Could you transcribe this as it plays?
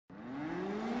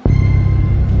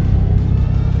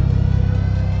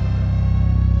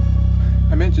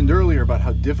about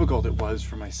how difficult it was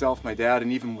for myself, my dad,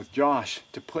 and even with Josh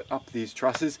to put up these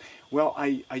trusses. Well,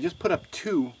 I just put up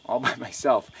 2 all by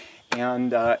myself.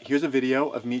 And here's a video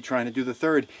of me trying to do the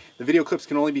 3rd. The video clips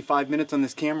can only be 5 minutes on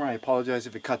this camera. I apologize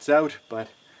if it cuts out, but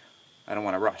I don't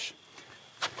want to rush.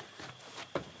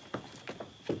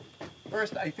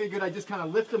 First, I figured I'd just kind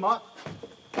of lift them up,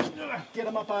 get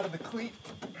them up out of the cleat.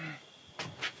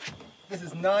 This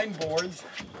is 9 boards.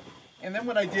 And then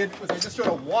what I did was I just sort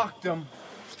of walked them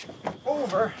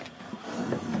over.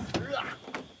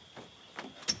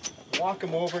 Walk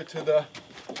them over to the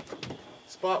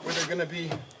spot where they're going to be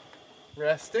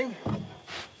resting.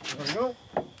 There we go.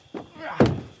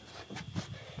 And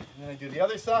then I do the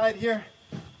other side here.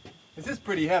 This is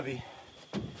pretty heavy.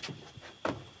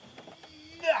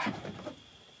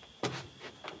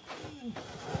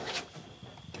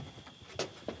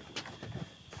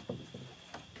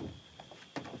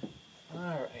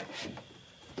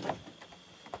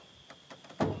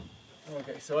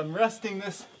 Okay, so I'm resting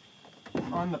this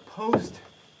on the post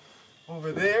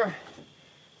over there.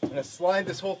 I'm going to slide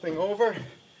this whole thing over.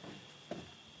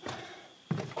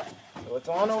 So it's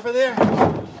on over there.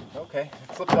 Okay,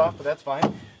 it slipped off, but that's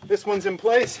fine. This one's in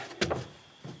place.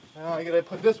 Now I got to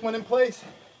put this one in place.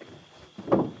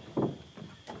 There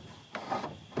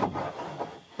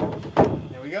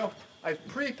we go. I've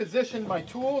pre-positioned my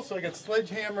tools, so I got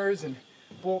sledgehammers and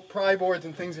bolt pry boards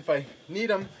and things if I need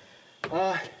them.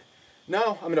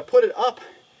 Now I'm going to put it up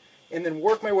and then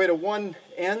work my way to one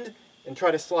end and try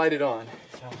to slide it on.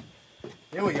 So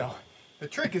here we go. The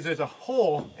trick is there's a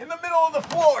hole in the middle of the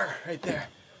floor right there.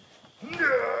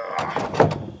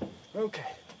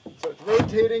 Okay, so it's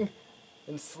rotating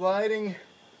and sliding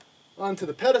onto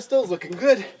the pedestals, looking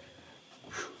good.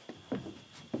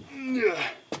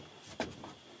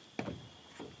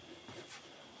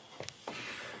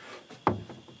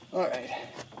 All right.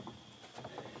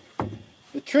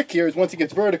 The trick here is once it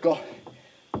gets vertical,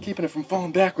 keeping it from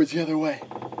falling backwards the other way.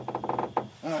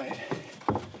 All right.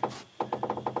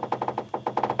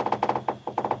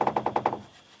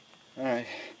 All right.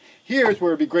 Here's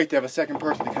where it'd be great to have a second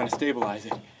person to kind of stabilize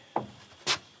it.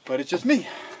 But it's just me.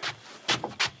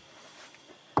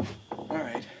 All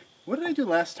right. What did I do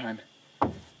last time?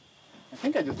 I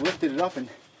think I just lifted it up and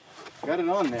got it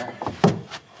on there.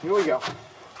 Here we go.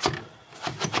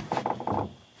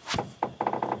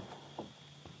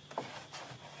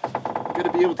 Got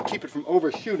to be able to keep it from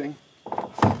overshooting.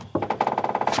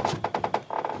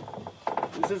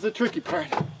 This is the tricky part.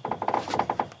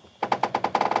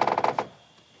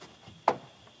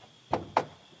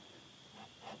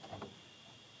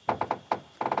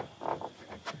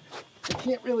 I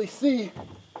can't really see.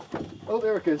 Oh,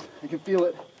 there it is. I can feel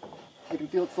it. I can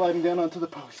feel it sliding down onto the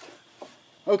post.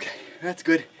 Okay, that's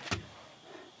good.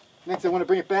 Next I want to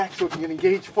bring it back so it can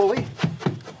engage fully.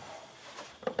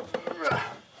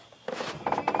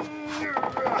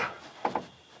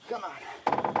 Come on.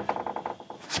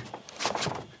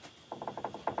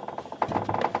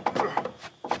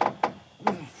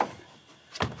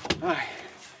 Alright,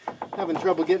 having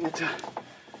trouble getting it to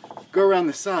go around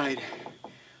the side.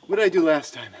 What did I do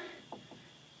last time?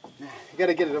 You got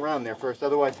to get it around there first,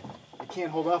 otherwise it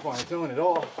can't hold up on its own at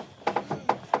all.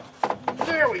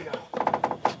 There we go.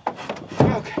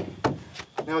 Okay,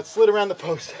 now it's slid around the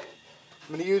post. I'm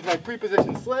going to use my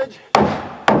pre-positioned sledge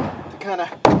to kind of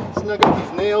snug up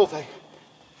these nails. I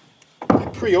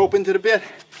pre-opened it a bit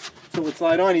so it would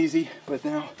slide on easy, but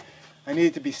now I need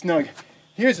it to be snug.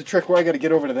 Here's the trick where I got to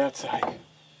get over to that side.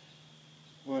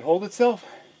 Will it hold itself?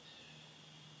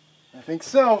 I think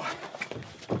so.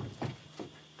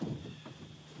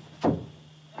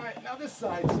 Alright, now this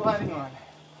side sliding on.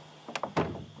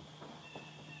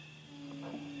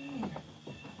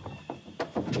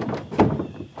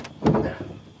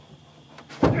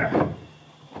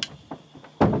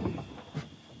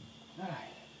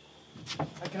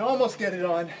 I can almost get it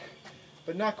on,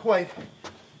 but not quite.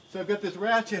 So I've got this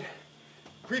ratchet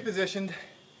pre-positioned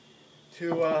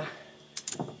to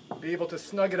be able to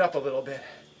snug it up a little bit,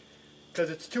 because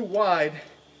it's too wide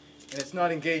and it's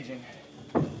not engaging.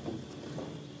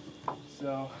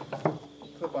 So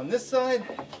clip on this side,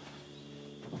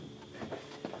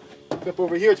 clip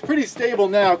over here. It's pretty stable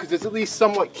now because it's at least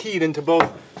somewhat keyed into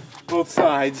both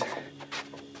sides.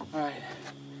 All right,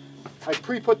 I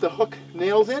pre-put the hook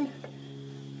nails in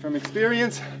from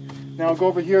experience. Now I'll go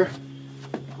over here,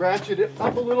 ratchet it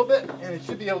up a little bit, and it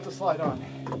should be able to slide on.